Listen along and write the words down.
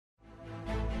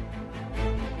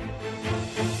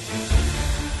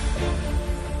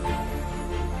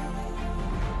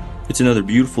It's another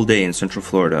beautiful day in Central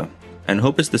Florida, and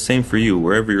hope it's the same for you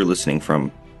wherever you're listening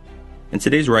from. In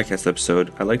today's RIEGL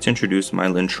episode, I'd like to introduce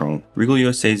Mylin Trong, RIEGL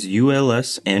USA's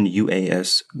ULS and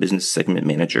UAS Business Segment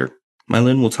Manager.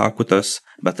 Mylin will talk with us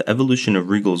about the evolution of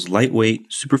RIEGL's lightweight,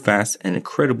 super fast, and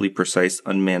incredibly precise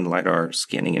unmanned LiDAR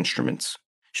scanning instruments.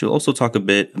 She'll also talk a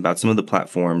bit about some of the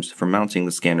platforms for mounting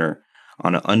the scanner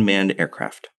on an unmanned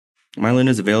aircraft. Mylin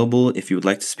is available if you would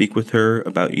like to speak with her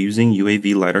about using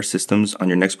UAV LiDAR systems on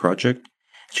your next project.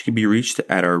 She can be reached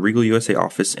at our RIEGL USA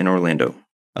office in Orlando.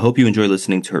 I hope you enjoy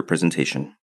listening to her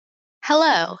presentation.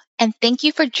 Hello, and thank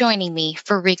you for joining me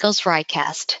for RIEGL's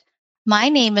RIEGcast. My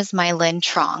name is Mylin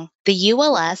Trong, the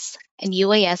ULS and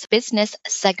UAS Business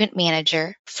Segment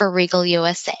Manager for RIEGL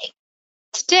USA.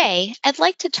 Today, I'd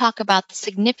like to talk about the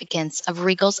significance of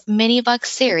RIEGL's miniVUX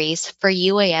series for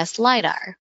UAS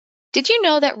LiDAR. Did you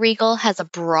know that RIEGL has a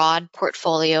broad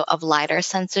portfolio of LiDAR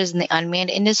sensors in the unmanned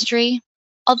industry?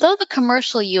 Although the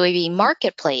commercial UAV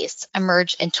marketplace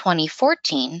emerged in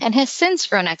 2014 and has since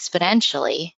grown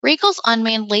exponentially, RIEGL's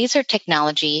unmanned laser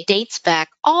technology dates back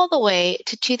all the way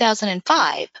to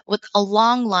 2005 with a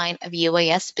long line of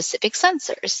UAS-specific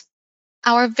sensors.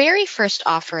 Our very first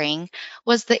offering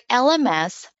was the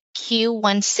LMS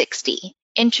Q160,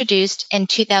 introduced in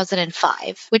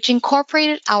 2005, which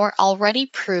incorporated our already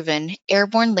proven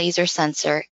airborne laser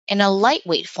sensor in a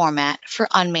lightweight format for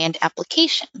unmanned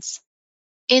applications.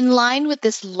 In line with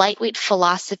this lightweight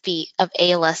philosophy of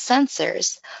ALS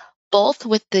sensors, both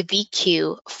with the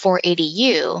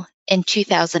VQ480U in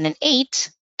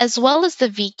 2008, as well as the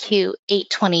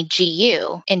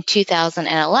VQ820GU in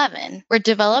 2011, were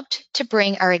developed to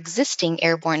bring our existing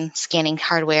airborne scanning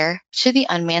hardware to the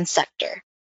unmanned sector.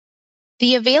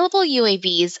 The available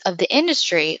UAVs of the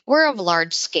industry were of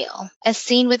large scale, as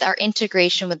seen with our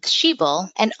integration with RIEGL,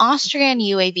 an Austrian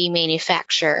UAV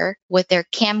manufacturer, with their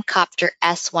Camcopter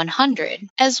S100,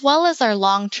 as well as our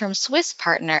long-term Swiss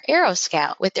partner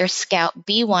Aeroscout with their Scout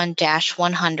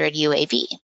B1-100 UAV.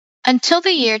 Until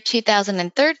the year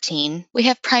 2013, we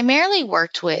have primarily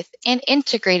worked with and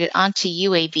integrated onto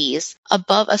UAVs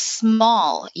above a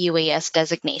small UAS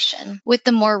designation. With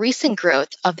the more recent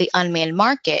growth of the unmanned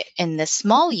market in the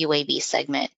small UAV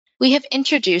segment, we have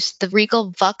introduced the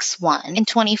RIEGL VUX-1 in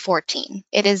 2014.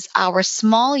 It is our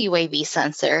small UAV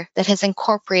sensor that has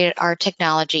incorporated our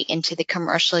technology into the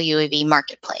commercial UAV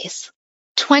marketplace.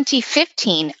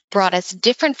 2015 brought us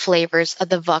different flavors of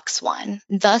the VUX-1,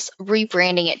 thus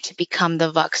rebranding it to become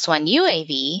the VUX-1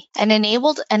 UAV, and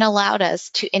enabled and allowed us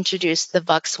to introduce the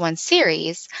VUX-1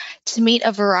 series to meet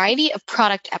a variety of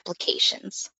product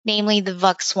applications, namely the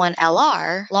VUX-1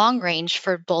 LR, long range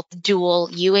for both dual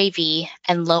UAV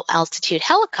and low-altitude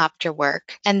helicopter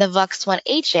work, and the VUX-1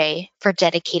 HA for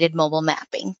dedicated mobile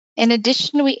mapping. In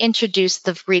addition, we introduced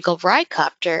the RIEGL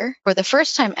RIEGcopter, for the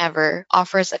first time ever,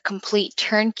 offers a complete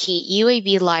turnkey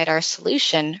UAV LiDAR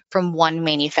solution from one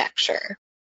manufacturer.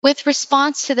 With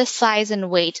response to the size and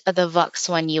weight of the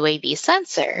VUX-1 UAV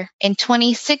sensor, in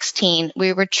 2016,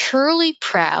 we were truly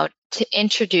proud to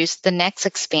introduce the next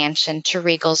expansion to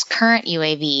RIEGL's current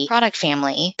UAV product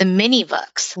family, the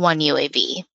miniVUX 1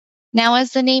 UAV. Now,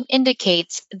 as the name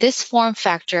indicates, this form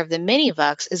factor of the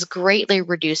miniVUX is greatly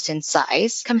reduced in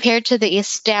size compared to the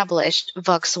established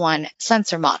VUX-1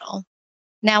 sensor model.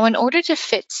 Now, in order to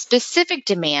fit specific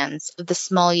demands of the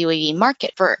small UAV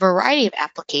market for a variety of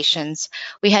applications,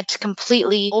 we had to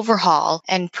completely overhaul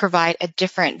and provide a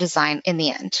different design in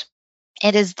the end.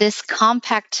 It is this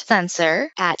compact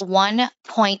sensor at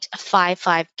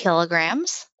 1.55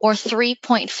 kilograms or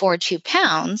 3.42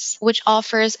 pounds, which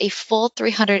offers a full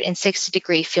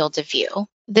 360-degree field of view.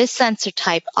 This sensor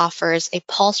type offers a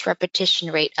pulse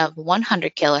repetition rate of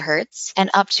 100 kilohertz and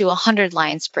up to 100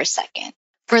 lines per second.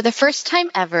 For the first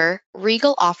time ever,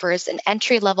 RIEGL offers an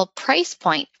entry-level price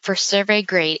point for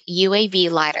survey-grade UAV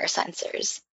LiDAR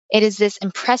sensors. It is this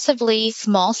impressively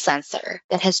small sensor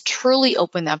that has truly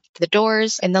opened up the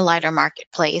doors in the LiDAR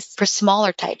marketplace for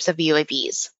smaller types of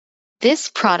UAVs. This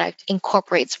product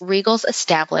incorporates RIEGL's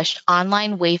established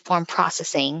online waveform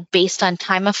processing based on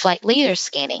time-of-flight laser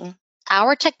scanning.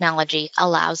 Our technology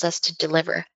allows us to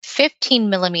deliver 15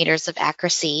 millimeters of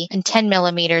accuracy and 10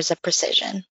 millimeters of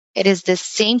precision. It is this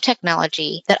same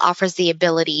technology that offers the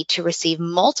ability to receive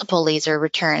multiple laser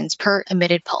returns per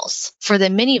emitted pulse. For the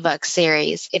miniVUX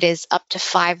series, it is up to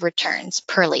 5 returns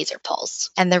per laser pulse.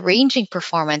 And the ranging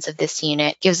performance of this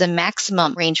unit gives a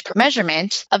maximum range per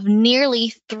measurement of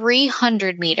nearly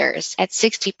 300 meters at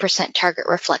 60% target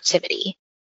reflectivity.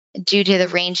 Due to the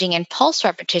ranging and pulse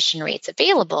repetition rates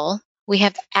available, we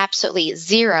have absolutely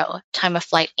zero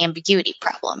time-of-flight ambiguity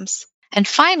problems. And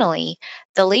finally,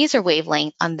 the laser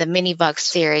wavelength on the miniVUX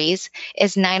series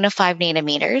is 905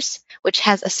 nanometers, which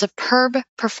has a superb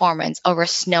performance over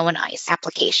snow and ice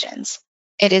applications.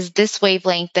 It is this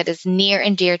wavelength that is near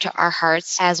and dear to our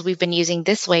hearts, as we've been using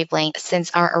this wavelength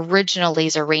since our original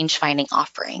laser range-finding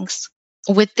offerings.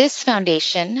 With this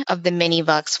foundation of the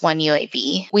miniVUX 1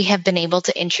 UAV, we have been able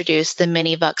to introduce the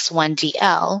miniVUX 1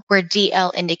 DL, where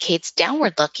DL indicates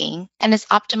downward looking and is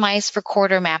optimized for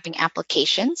corridor mapping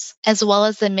applications, as well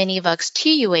as the miniVUX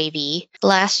 2 UAV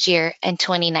last year in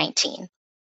 2019.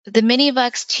 The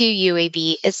miniVUX 2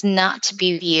 UAV is not to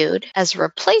be viewed as a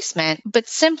replacement, but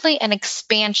simply an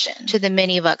expansion to the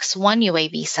miniVUX 1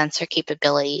 UAV sensor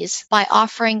capabilities by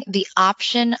offering the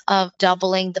option of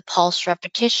doubling the pulse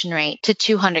repetition rate to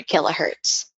 200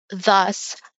 kilohertz.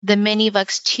 Thus, the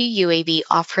miniVUX 2 UAV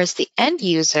offers the end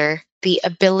user the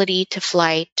ability to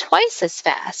fly twice as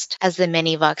fast as the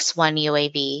miniVUX 1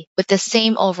 UAV with the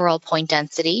same overall point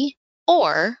density,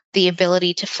 or the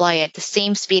ability to fly at the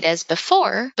same speed as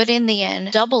before, but in the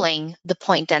end, doubling the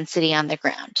point density on the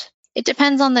ground. It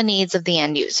depends on the needs of the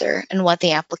end user and what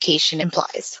the application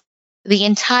implies. The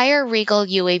entire RIEGL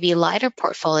UAV LiDAR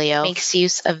portfolio makes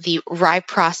use of the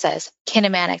RIProcess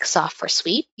kinematic software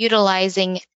suite,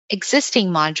 utilizing existing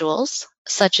modules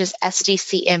such as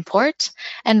SDC import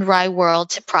and RIWorld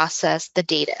to process the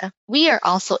data. We are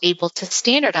also able to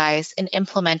standardize and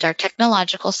implement our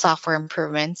technological software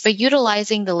improvements by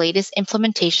utilizing the latest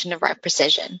implementation of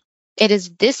RIPrecision. It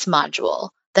is this module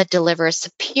that delivers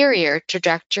superior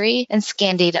trajectory and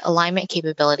scan data alignment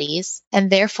capabilities, and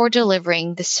therefore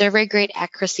delivering the survey-grade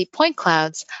accuracy point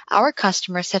clouds our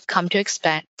customers have come to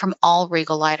expect from all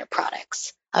RIEGL LiDAR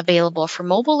products, available for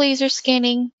mobile laser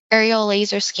scanning, aerial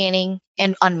laser scanning,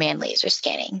 and unmanned laser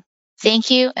scanning.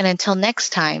 Thank you, and until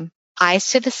next time,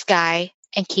 eyes to the sky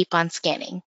and keep on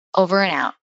scanning. Over and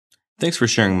out. Thanks for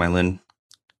sharing, Mylin.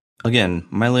 Again,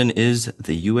 Mylin is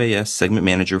the UAS segment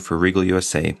manager for RIEGL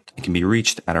USA and can be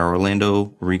reached at our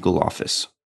Orlando RIEGL office.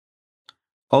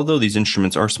 Although these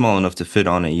instruments are small enough to fit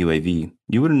on a UAV,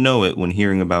 you wouldn't know it when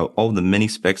hearing about all the many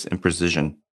specs and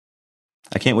precision.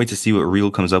 I can't wait to see what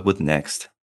RIEGL comes up with next.